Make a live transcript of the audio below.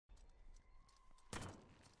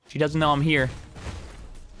She doesn't know I'm here.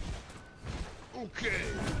 Okay.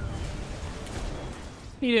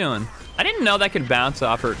 What are you doing? I didn't know that could bounce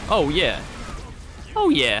off her. Oh, yeah. Oh,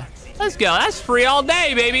 yeah. Let's go. That's free all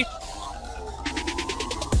day, baby.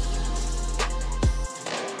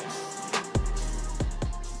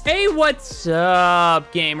 Hey, what's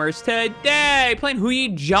up, gamers? Today, playing Hou Yi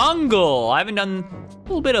Jungle. I haven't done a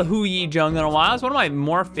little bit of Hou Yi Jungle in a while. It's one of my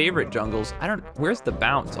more favorite jungles. Where's the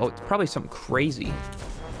bounce? Oh, it's probably something crazy.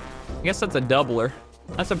 I guess that's a doubler.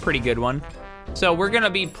 That's a pretty good one. So we're gonna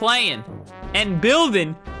be playing and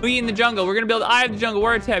building Hou Yi in the jungle. We're gonna build Eye of the Jungle,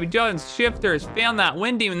 Warrior Tab, Jones, Shifters, found that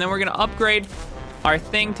Wind Demon, and then we're gonna upgrade our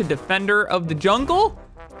thing to Defender of the Jungle.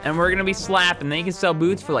 And we're gonna be slapping. Then you can sell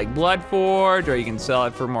boots for like Blood Forge, or you can sell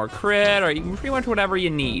it for more crit, or you can pretty much whatever you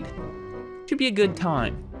need. Should be a good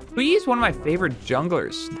time. Hou Yi is one of my favorite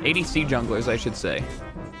junglers. ADC junglers, I should say.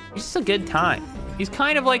 He's just a good time. He's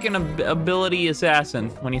kind of like an ability assassin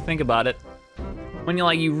when you think about it. When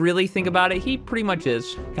you really think about it, he pretty much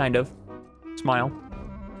is, kind of. Smile.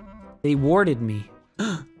 They warded me.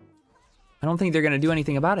 I don't think they're gonna do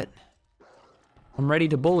anything about it. I'm ready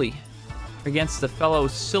to bully. Against the fellow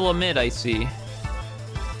Silamid I see.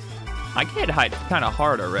 I get hit kind of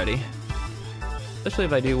hard already. Especially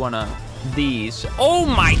if I do one of these. Oh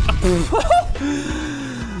my!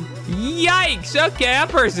 Yikes! Okay, that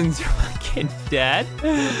person's fucking dead.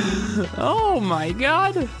 Oh my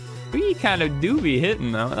god. We kind of do be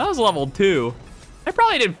hitting though. That was level 2. I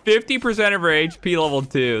probably did 50% of her HP level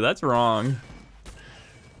 2. That's wrong.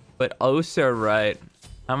 But oh so right.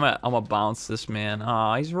 I'm gonna bounce this man.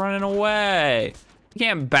 Aw, he's running away. You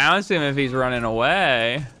can't bounce him if he's running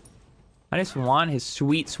away. I just want his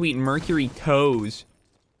sweet, sweet mercury toes.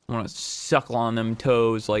 I wanna suckle on them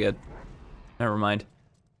toes like a... Never mind.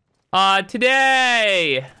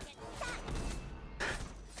 Today!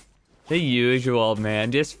 The usual,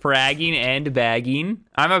 man. Just fragging and bagging.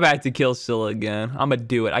 I'm about to kill Scylla again. I'm gonna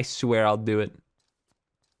do it. I swear I'll do it.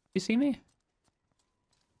 You see me?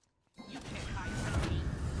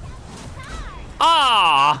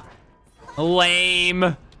 Ah,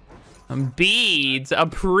 lame. Beads, a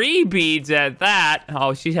pre-beads at that.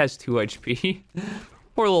 Oh, she has 2 HP.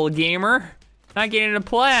 Poor little gamer, not getting to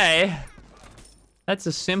play. That's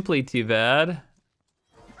a simply too bad.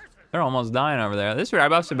 They're almost dying over there. This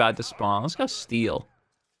Rabbuff's about to spawn. Let's go steal.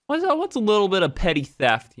 What's a little bit of petty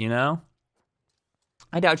theft, you know?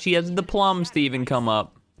 I doubt she has the plums to even come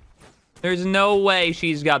up. There's no way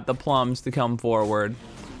she's got the plums to come forward.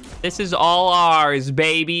 This is all ours,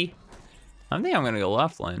 baby. I think I'm gonna go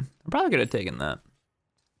left lane. I'm probably gonna have taken that.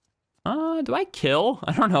 Do I kill?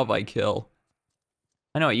 I don't know if I kill.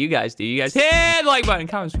 I know what you guys do. You guys hit the like button,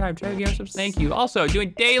 comment, subscribe, share, give us thank you. Also,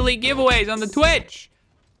 doing daily giveaways on the Twitch.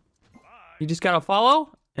 You just gotta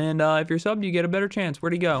follow, and if you're subbed, you get a better chance.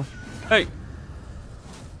 Where'd he go? Hey.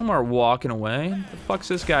 Somewhere walking away. What the fuck's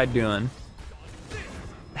this guy doing?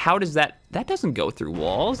 How does that doesn't go through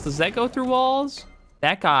walls. Does that go through walls?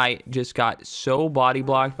 That guy just got so body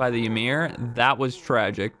blocked by the Ymir. That was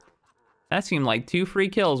tragic. That seemed like 2 free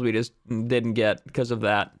kills we just didn't get because of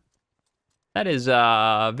that. That is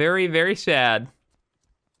very, very sad.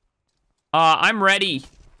 I'm ready.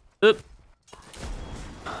 Oop.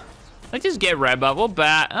 Let's just get red buff. We'll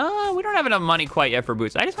bat. We don't have enough money quite yet for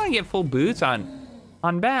boots. I just want to get full boots on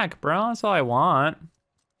back, bro. That's all I want.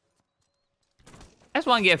 I just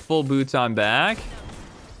want to get full boots on back.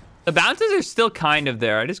 The bounces are still kind of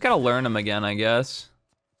there. I just gotta learn them again, I guess.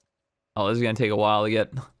 Oh, this is gonna take a while to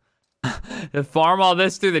get... to farm all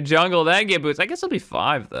this through the jungle, then get boots. I guess it'll be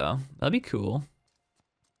 5, though. That'd be cool.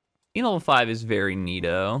 Level 5 is very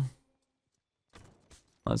neato.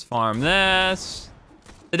 Let's farm this.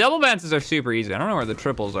 The double bounces are super easy. I don't know where the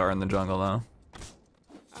triples are in the jungle, though.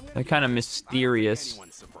 They're kind of mysterious.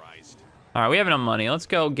 All right, we have enough money. Let's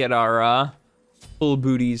go get our full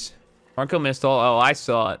booties. Marco missed all... Oh, I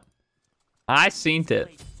saw it. I seen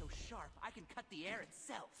it.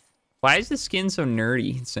 Why is the skin so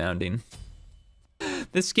nerdy sounding?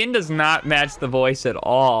 The skin does not match the voice at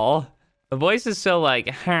all. The voice is so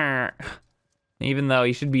like, even though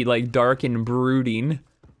he should be like dark and brooding,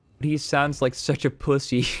 but he sounds like such a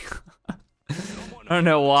pussy. I don't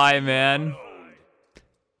know why, man.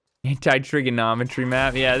 Anti-trigonometry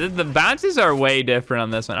map. Yeah, the bounces are way different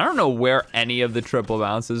on this one. I don't know where any of the triple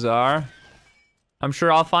bounces are. I'm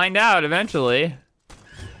sure I'll find out eventually.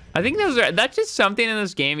 I think that's just something in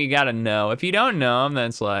this game you gotta know. If you don't know them, then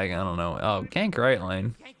it's like, I don't know. Oh, gank right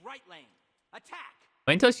lane. Gank right lane. Attack.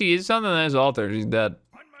 Wait until she uses something, then it's altered. She's dead.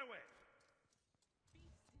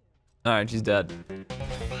 Alright, she's dead.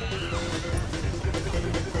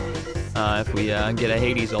 If we get a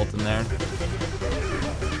Hades ult in there.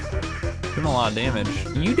 Doing a lot of damage.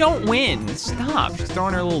 You don't win. Stop. She's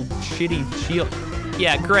throwing her little shitty shield.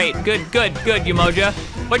 Yeah, great. Good, Umoja.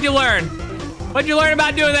 What'd you learn? What'd you learn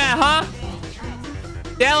about doing that, huh?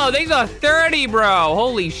 Dello, thanks for the 30, bro.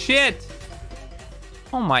 Holy shit.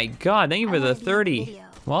 Oh my god, thank you for the 30.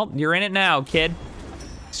 Well, you're in it now, kid.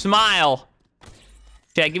 Smile.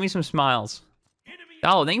 Chat, give me some smiles.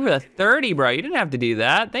 Oh, thank you for the 30, bro. You didn't have to do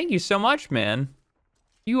that. Thank you so much, man.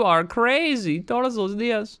 You are crazy. Todos los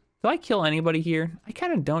días. Do I kill anybody here? I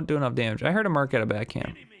kind of don't do enough damage. I heard a mark at a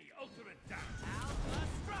backhand.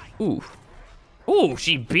 Ooh. Ooh,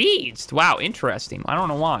 she beats. Wow, interesting. I don't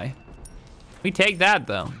know why. We take that,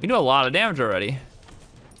 though. We do a lot of damage already.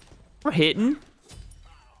 We're hitting.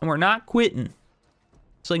 And we're not quitting.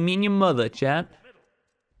 It's like me and your mother, chat.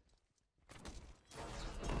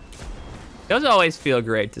 Those always feel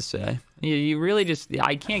great to say. You really just,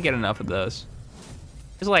 I can't get enough of those.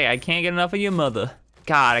 It's like, I can't get enough of your mother.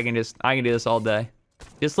 God, I can do this all day.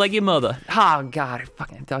 Just like your mother. Oh, God, it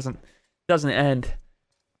fucking doesn't end.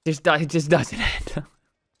 It just doesn't end.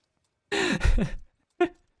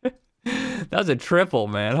 That was a triple,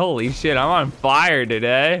 man. Holy shit, I'm on fire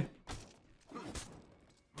today.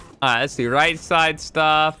 All right, let's do right side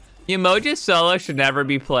stuff. The emoji solo should never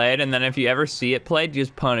be played, and then if you ever see it played,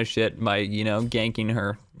 just punish it by, you know, ganking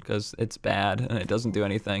her, because it's bad and it doesn't do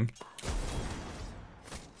anything.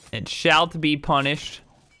 It shall be punished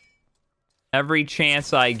every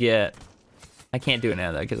chance I get. I can't do it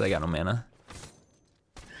now, though, because I got no mana.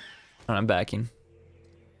 And I'm backing.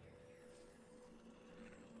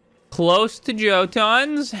 Close to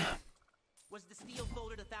Jotun's. Was the steel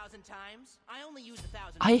folded 1,000 times? I only used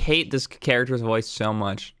 1,000. I hate this character's voice so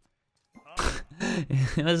much.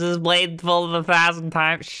 Was this blade folded 1,000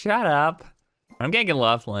 times? Shut up. I'm ganking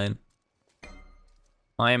left lane.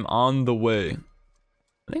 I am on the way.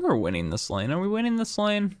 I think we're winning this lane. Are we winning this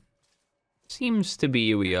lane? Seems to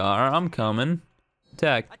be we are. I'm coming.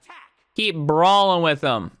 Attack. Keep brawling with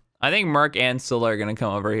them. I think Merc and Scylla are gonna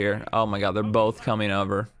come over here. Oh my god, they're both coming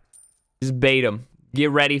over. Just bait them.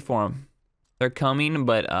 Get ready for them. They're coming,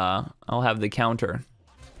 but I'll have the counter.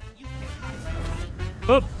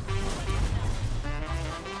 Oop.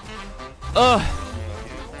 Ugh.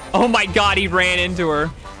 Oh my god, he ran into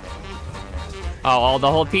her. Oh, the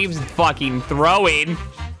whole team's fucking throwing.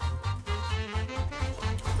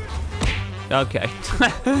 Okay.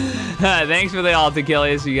 Thanks for the ult,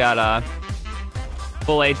 Achilles. You got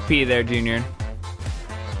full HP there, Junior.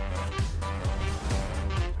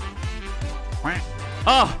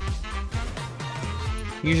 Oh!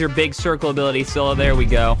 Use your big circle ability, Scylla. There we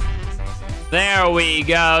go. There we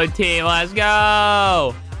go, team. Let's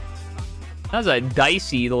go! That was a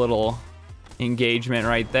dicey little engagement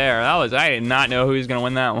right there. I did not know who was gonna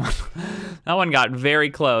win that one. That one got very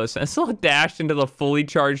close. I still dashed into the fully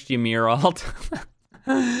charged Ymir ult.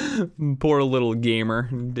 Poor little gamer.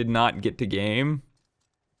 Did not get to game.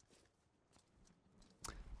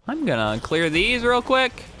 I'm gonna clear these real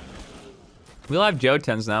quick. We'll have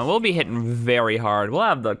Jotuns now. We'll be hitting very hard. We'll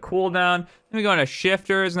have the cooldown. Then we go into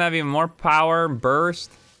shifters and have even more power,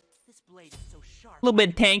 burst. A little bit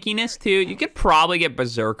of tankiness too. You could probably get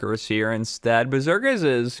Berserkers here instead. Berserkers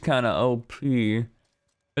is kind of OP.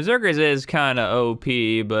 Berserkers is kind of OP,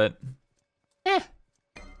 but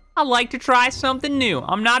I like to try something new.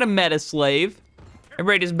 I'm not a meta slave.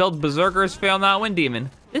 Everybody just builds Berserkers, fail not win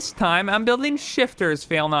demon. This time I'm building shifters,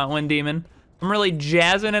 fail not win demon. I'm really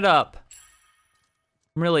jazzing it up.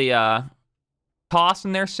 I'm really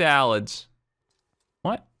tossing their salads.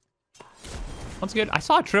 What? That's good. I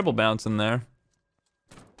saw a triple bounce in there.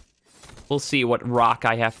 We'll see what rock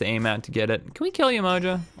I have to aim at to get it. Can we kill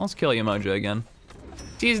Umoja? Let's kill Umoja again.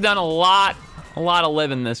 She's done a lot of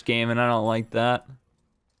living this game, and I don't like that.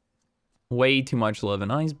 Way too much living.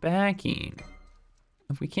 Oh, he's backing.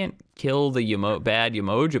 If we can't kill the bad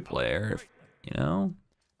Umoja player, you know?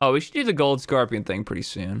 Oh, we should do the gold scorpion thing pretty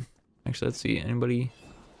soon. Actually, let's see. Anybody?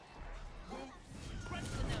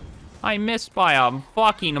 I missed by a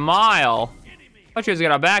fucking mile. I thought she was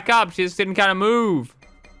gonna back up. She just didn't kind of move.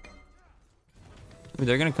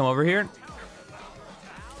 They're gonna come over here.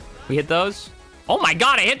 We hit those. Oh my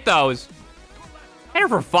god, I hit those. I hit her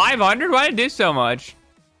for 500? Why did I do so much?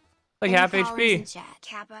 Like half HP.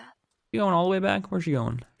 You going all the way back? Where's she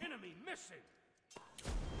going?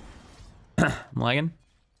 I'm lagging.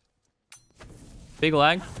 Big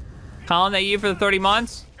lag. Calling that you for the 30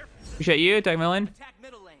 months. Appreciate you. Attack Millen.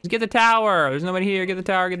 Just get the tower. There's nobody here. Get the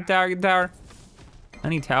tower. Get the tower. Get the tower.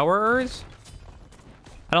 Any towerers?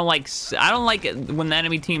 I don't like it when the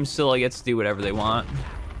enemy team Scylla gets to do whatever they want.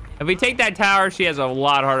 If we take that tower, she has a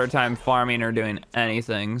lot harder time farming or doing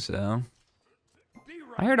anything, so.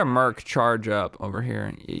 I heard a Merc charge up over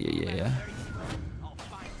here. Yeah.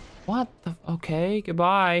 What the? Okay,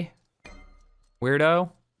 goodbye.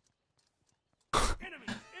 Weirdo. What's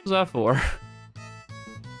that for?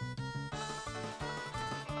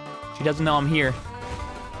 She doesn't know I'm here.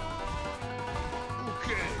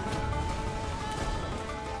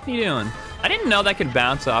 What are you doing? I didn't know that could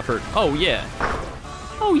bounce off her. Oh, yeah.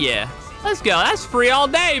 Oh, yeah. Let's go. That's free all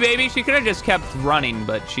day, baby. She could have just kept running,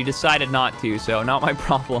 but she decided not to, so not my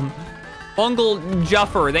problem. Bungle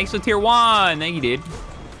Juffer, thanks for tier 1. Thank you, dude.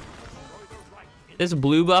 This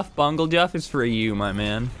blue buff Bungle Juff is for you, my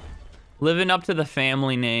man. Living up to the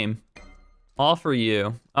family name. All for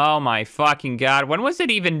you. Oh, my fucking God. When was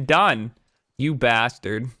it even done? You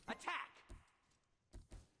bastard.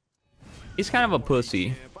 He's kind of a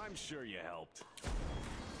pussy.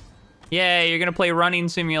 Yay, you're gonna play running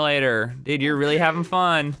simulator. Dude, you're really having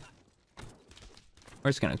fun. We're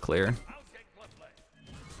just gonna clear.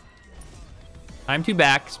 Time to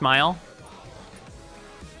back, smile.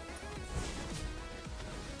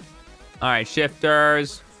 All right,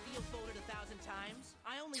 shifters.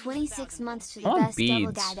 26 months to the best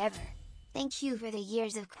double dad ever. Thank you for the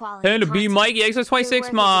years of quality. And to be Mikey X for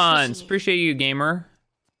 26 months. Appreciate you, gamer.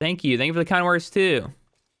 Thank you. Thank you for the kind words too.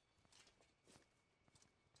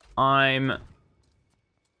 Well,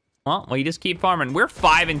 you just keep farming. We're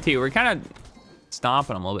 5 and 2. We're kind of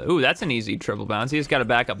stomping them a little bit. Ooh, that's an easy triple bounce. He just got to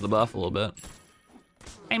back up the buff a little bit.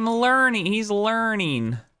 I'm learning. He's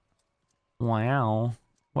learning. Wow.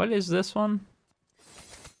 What is this one?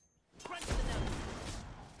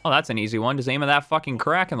 Oh, that's an easy one. Just aim at that fucking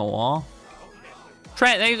crack in the wall.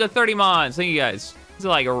 Trent, thanks for 30 mods. Thank you guys. It's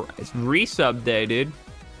like it's resub day, dude.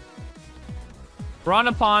 Run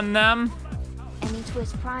upon them. Any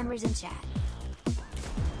twist primers in chat.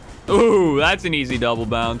 Ooh, that's an easy double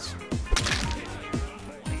bounce.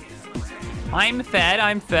 I'm fed,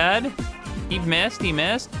 I'm fed. He missed, he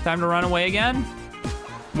missed. Time to run away again.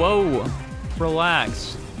 Whoa,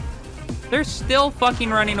 relax. They're still fucking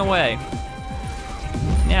running away.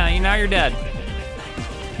 Yeah, now you're dead.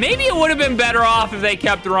 Maybe it would have been better off if they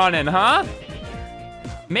kept running, huh?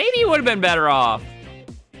 Maybe it would have been better off.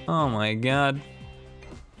 Oh my God.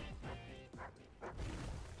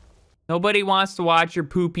 Nobody wants to watch your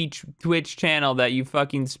poopy Twitch channel that you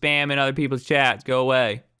fucking spam in other people's chats. Go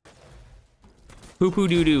away. Poo-poo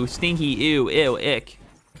doo-doo, stinky, ew, ick.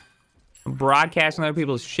 I'm broadcasting other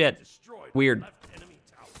people's shit. Weird.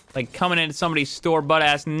 Like coming into somebody's store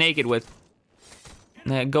butt-ass naked with,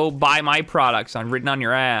 go buy my products written on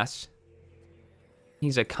your ass.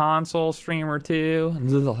 He's a console streamer too.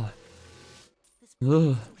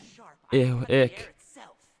 Ugh. Ew, ick.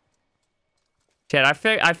 Chat,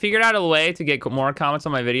 I figured out a way to get more comments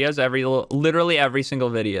on my videos literally every single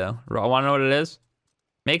video. I want to know what it is?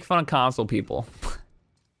 Make fun of console people.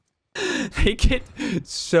 They get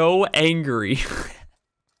so angry.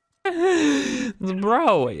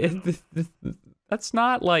 Bro, that's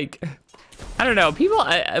not like... I don't know.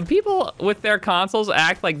 People with their consoles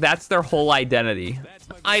act like that's their whole identity.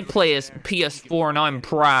 I play a PS4 and I'm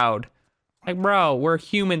proud. Like, bro, we're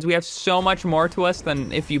humans. We have so much more to us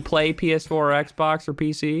than if you play PS4 or Xbox or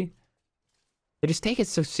PC. They just take it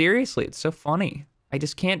so seriously. It's so funny. I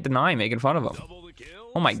just can't deny making fun of them.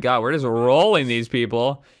 Oh my God, we're just rolling these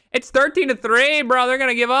people. It's 13-3, bro. They're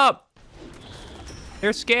gonna give up.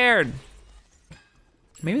 They're scared.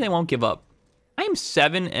 Maybe they won't give up. I am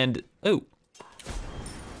 7 and... Ooh.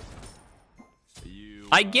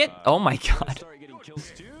 I get... Oh my God.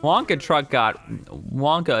 Wonka truck got...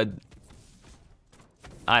 Wonka...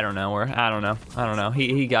 I don't know. I don't know.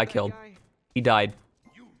 He got killed. He died.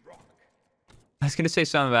 I was gonna say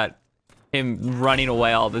something about him running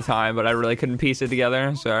away all the time, but I really couldn't piece it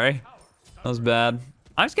together. Sorry. That was bad.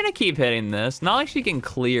 I'm just gonna keep hitting this. Not like she can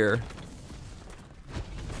clear.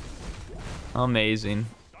 Amazing.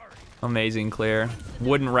 Amazing clear.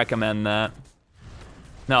 Wouldn't recommend that.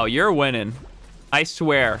 No, you're winning. I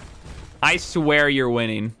swear. I swear you're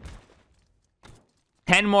winning.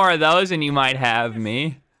 10 more of those and you might have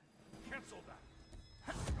me.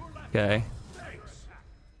 Okay.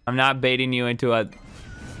 I'm not baiting you into a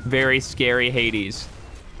very scary Hades.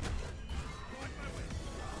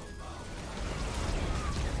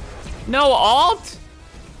 No alt?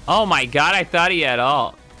 Oh my God, I thought he had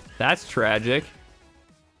alt. That's tragic.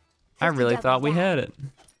 I really thought we had it.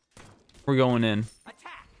 We're going in.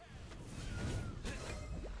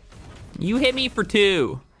 You hit me for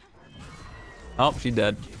 2. Oh, she's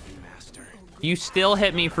dead. You still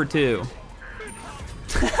hit me for 2.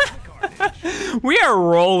 We are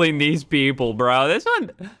rolling these people, bro. This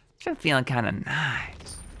one should feeling kind of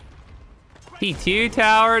nice. P2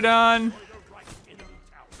 tower done.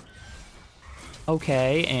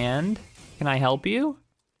 Okay, and can I help you?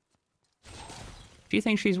 Do you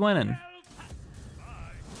think she's winning?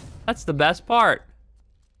 That's the best part.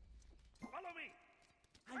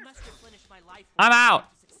 I must replenish my life I'm out.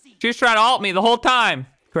 to succeed. She was trying to ult me the whole time.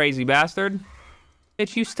 Crazy bastard.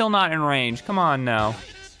 Bitch, you still not in range. Come on now.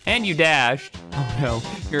 And you dashed. Oh no,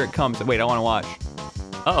 here it comes. Wait, I wanna watch.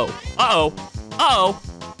 Uh-oh, uh-oh, uh-oh.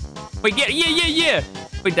 Wait, yeah.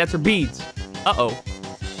 Wait, that's her beads. Uh-oh.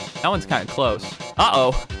 That one's kind of close.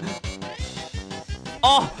 Uh-oh.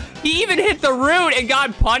 Oh, he even hit the root and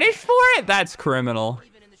got punished for it? That's criminal.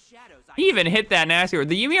 Even in the shadows, He even hit that nasty word.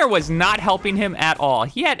 The Ymir was not helping him at all.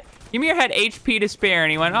 Ymir had HP to spare,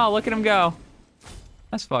 and he went, oh, look at him go.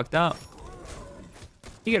 That's fucked up.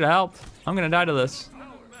 He could have helped. I'm gonna die to this.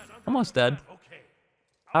 Almost dead.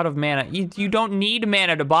 Out of mana. You don't need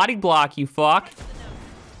mana to body block, you fuck.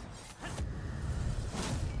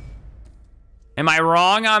 Am I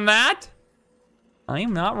wrong on that? I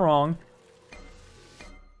am not wrong.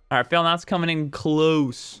 All right, Failnauts coming in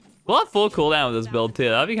close. We'll have full cooldown with this build too.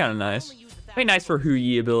 That'd be kind of nice. Be nice for Hou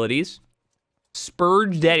Yi abilities.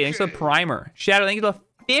 Spurge Daddy, thanks for the primer. Shadow, thank you for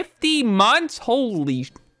 50 months. Holy,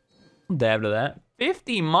 I'll dab to that.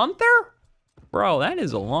 50 monther? Bro, that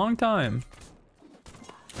is a long time.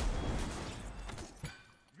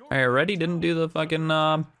 I already didn't do the fucking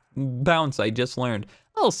bounce I just learned.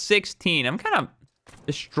 Level 16, I'm kind of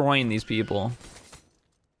destroying these people.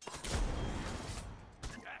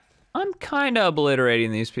 I'm kind of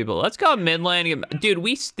obliterating these people. Let's go mid lane. Dude,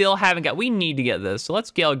 we still haven't got, we need to get this. So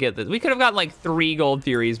let's go get this. We could have got like 3 gold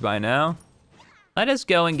theories by now. Let us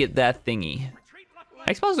go and get that thingy.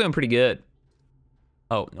 Xpel's doing pretty good.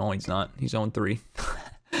 Oh, no, he's not. He's on 3.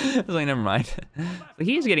 I was like, never mind.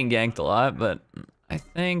 He's getting ganked a lot, but I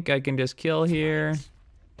think I can just kill here.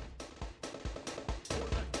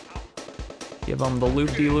 Give him the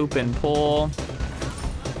loop-de-loop and pull.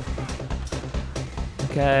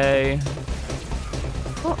 Okay.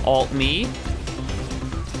 Don't ult me.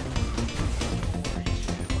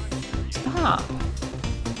 Stop.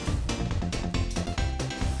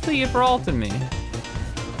 What do you get for ulting me?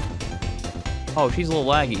 Oh, she's a little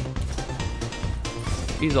laggy.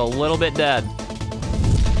 She's a little bit dead.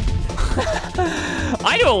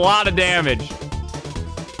 I do a lot of damage.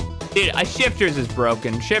 Dude, Shifters is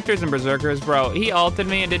broken. Shifters and Berserkers, bro. He ulted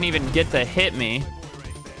me and didn't even get to hit me.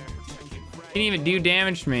 Didn't even do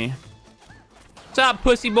damage to me. What's up,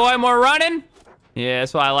 pussy boy? More running? Yeah,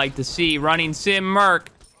 that's what I like to see. Running sim Merc.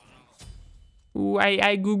 Ooh,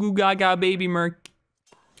 I goo goo gaga baby Merc.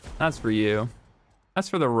 That's for you. That's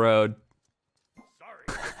for the road.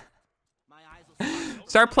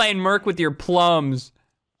 Start playing Merc with your plums.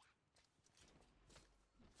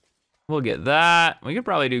 We'll get that. We could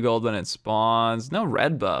probably do gold when it spawns. No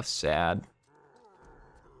red buff, sad.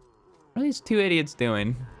 What are these 2 idiots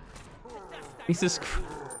doing? Jesus Christ.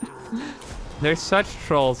 They're such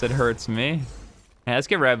trolls, it hurts me. Yeah, let's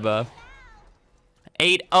get red buff.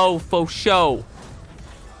 8-0 for show.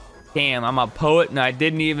 Damn, I'm a poet and I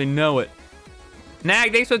didn't even know it.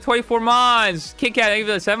 Nag, thanks for the 24 months. Kit Kat, thank you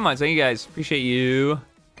for the 7 months. Thank you guys, appreciate you.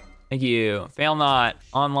 Thank you. Fail not,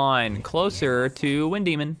 online, closer to Wind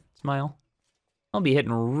Demon. Smile. I'll be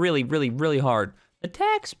hitting really, really, really hard.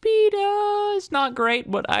 Attack speed is not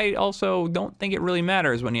great, but I also don't think it really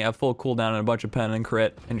matters when you have full cooldown and a bunch of pen and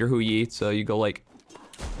crit and your Hou Yi, so you go like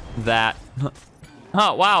that.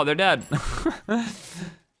 Oh, wow, they're dead.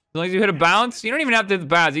 As long as you hit a bounce, you don't even have to hit the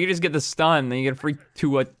bounce. You can just get the stun, then you get a free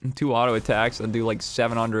two auto attacks and do like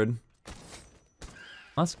 700.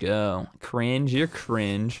 Let's go. Cringe, you're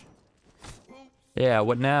cringe. Yeah,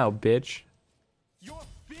 what now, bitch?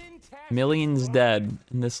 Millions dead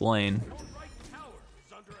in this lane.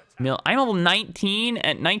 I'm level 19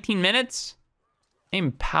 at 19 minutes.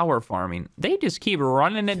 I'm power farming. They just keep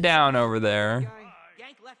running it down over there.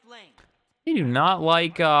 They do not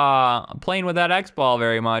like playing with that X-Ball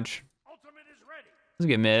very much. Let's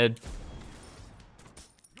get mid.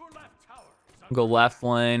 Go left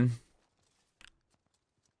lane.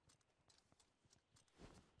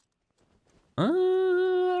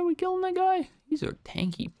 Are we killing that guy? He's a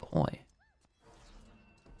tanky boy.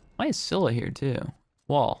 Why is Scylla here too?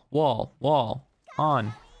 Wall, wall, wall.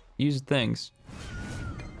 On. Use things.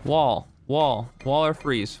 Wall, wall, wall or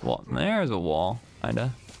freeze. Wall. There's a wall,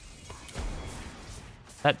 kinda.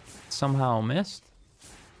 That somehow missed.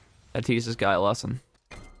 That teaches this guy a lesson.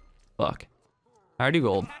 Fuck. I already do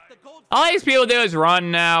gold. All these people do is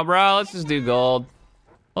run now, bro. Let's just do gold.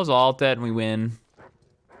 Let's ult it and we win.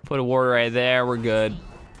 Put a ward right there, we're good.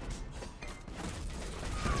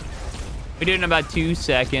 We did it in about 2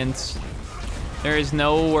 seconds. There is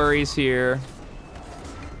no worries here.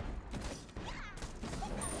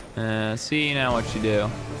 See now what she do.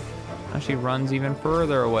 Now she runs even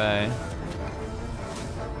further away.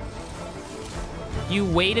 You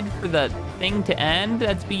waited for the thing to end?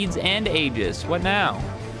 That's Beads and Aegis. What now?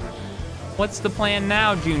 What's the plan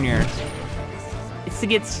now, Junior? It's to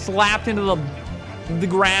get slapped into the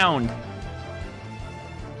ground.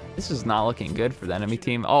 This is not looking good for the enemy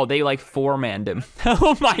team. Oh, they like 4-manned him.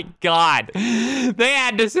 Oh my God. They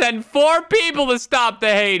had to send 4 people to stop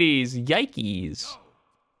the Hades. Yikes.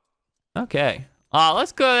 Okay.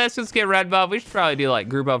 Let's go. Let's just get red buff. We should probably do like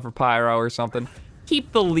group up for Pyro or something.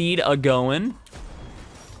 Keep the lead a-going.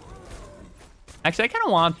 Actually, I kind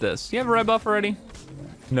of want this. You have a red buff already?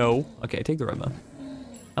 No. Okay, take the red buff.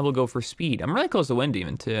 I will go for speed. I'm really close to Wind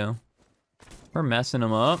Demon too. We're messing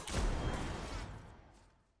him up.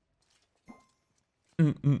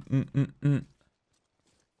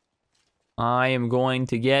 I am going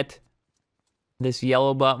to get this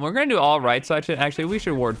yellow button. We're going to do all right side shit. Actually, we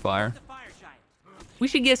should ward fire. We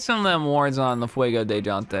should get some of them wards on the Fuego de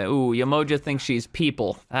Jante. Ooh, Yamoja thinks she's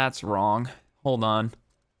people. That's wrong. Hold on.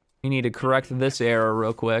 We need to correct this error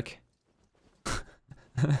real quick.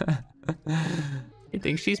 You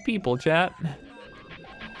think she's people, chat?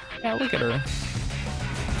 Yeah, look at her.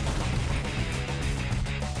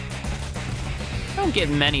 Don't get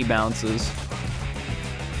many bounces.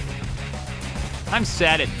 I'm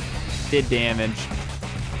sad it did damage.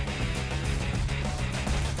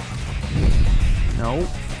 No.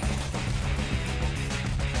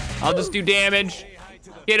 I'll just do damage.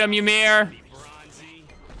 Get him, Ymir.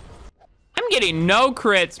 I'm getting no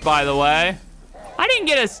crits, by the way. I didn't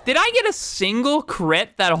get a... Did I get a single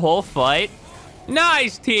crit that whole fight?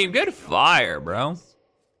 Nice, team. Good fire, bro.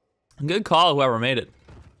 Good call, whoever made it.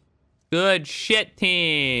 Good shit,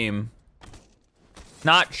 team.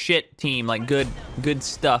 Not shit, team. Like, good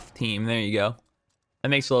stuff, team. There you go. That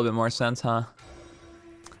makes a little bit more sense, huh? All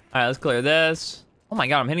right, let's clear this. Oh, my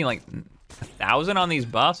God. I'm hitting, like, 1,000 on these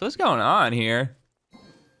buffs. What's going on here?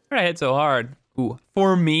 Why did I hit so hard? Ooh,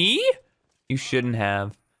 for me? You shouldn't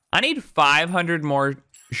have. I need 500 more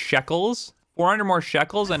shekels, 400 more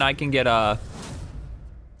shekels, and I can get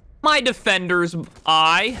my defender's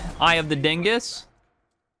eye of the dingus.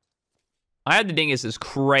 Eye of the dingus is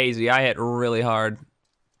crazy. I hit really hard.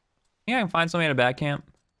 Think I can find somebody at a back camp?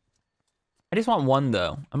 I just want one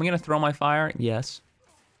though. Am I gonna throw my fire? Yes,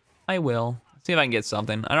 I will. Let's see if I can get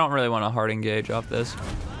something. I don't really want a hard engage off this.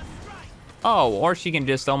 Oh, or she can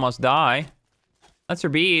just almost die. That's her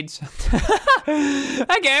beads.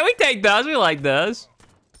 Okay, we take those. We like those.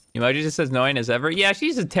 Emoji just says annoying as ever. Yeah,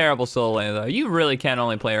 she's a terrible solo laner though. You really can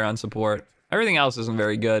only play her on support. Everything else isn't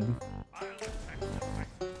very good.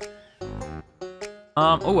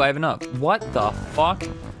 Oh, I have enough. What the fuck?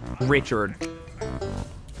 Richard.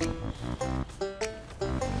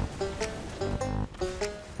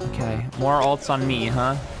 Okay, more ults on me,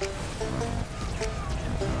 huh?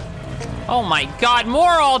 Oh my God,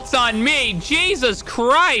 more ults on me! Jesus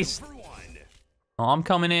Christ! Oh, I'm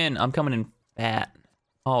coming in. I'm coming in fat.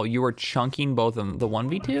 Oh, you were chunking both of them. The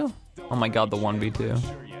 1v2? Oh my God, the 1v2.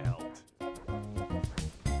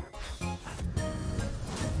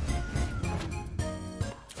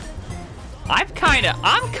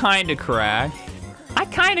 I'm kinda cracked. I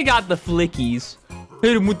kinda got the flickies.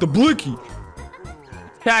 Hit him with the blicky.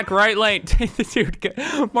 Attack right lane. Dude,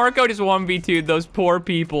 Marco just 1v2'd those poor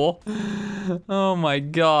people. Oh my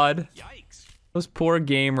God. Those poor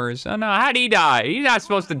gamers. Oh no, how'd he die? He's not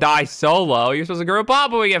supposed to die solo. You're supposed to group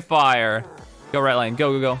up when we get fire. Go right lane.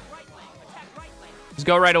 Go, go, go. Just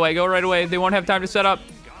go right away. Go right away. They won't have time to set up.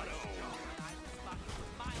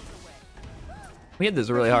 We hit this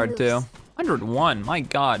really hard too. 101. My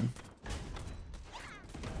God.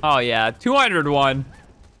 Oh yeah, 201.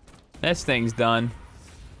 This thing's done.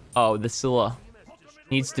 Oh, the Scylla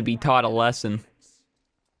needs to be taught a lesson.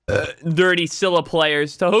 Dirty Scylla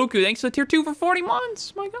players. Tohoku, thanks for the tier 2 for 40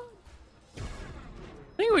 months. My God. I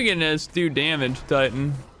think we can just do damage,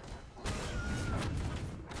 Titan.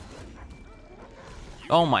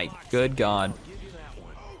 Oh my good God.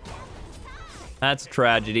 That's a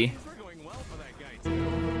tragedy.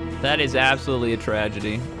 That is absolutely a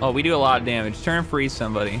tragedy. Oh, we do a lot of damage. Turn freeze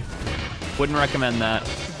somebody. Wouldn't recommend that.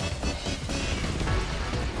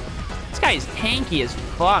 This guy is tanky as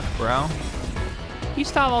fuck, bro. Can you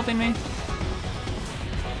stop ulting me?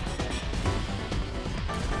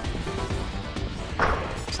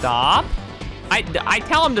 Stop? I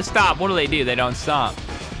tell them to stop. What do? They don't stop.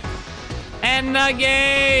 End the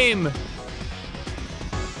game!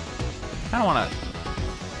 I don't wanna...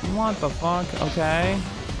 What the fuck? Okay.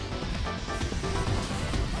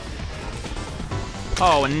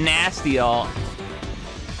 Oh, nasty ult.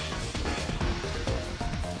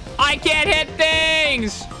 I can't hit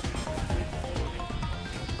things.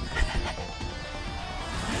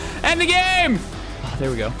 End the game. Oh, there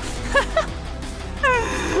we go.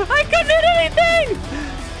 I couldn't hit anything.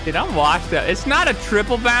 Dude, I'm washed up. It's not a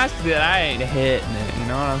triple bass, dude. I ain't hitting it. You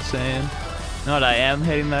know what I'm saying? You know what I am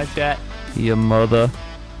hitting that shit? Your mother.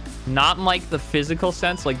 Not in like the physical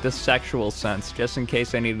sense, like the sexual sense, just in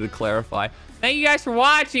case I needed to clarify. Thank you guys for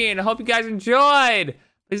watching. I hope you guys enjoyed.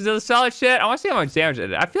 Please do the solid shit. I want to see how much damage I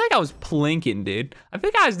did. I feel like I was plinking, dude. I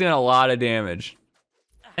think I was doing a lot of damage.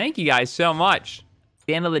 Thank you guys so much. At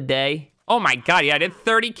the end of the day. Oh my God, yeah, I did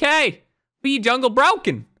 30K. Hou Yi Jungle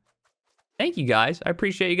broken. Thank you guys. I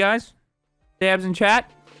appreciate you guys. Dabs in chat.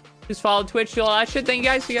 Just follow Twitch, do all that shit. Thank you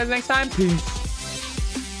guys. See you guys next time. Peace.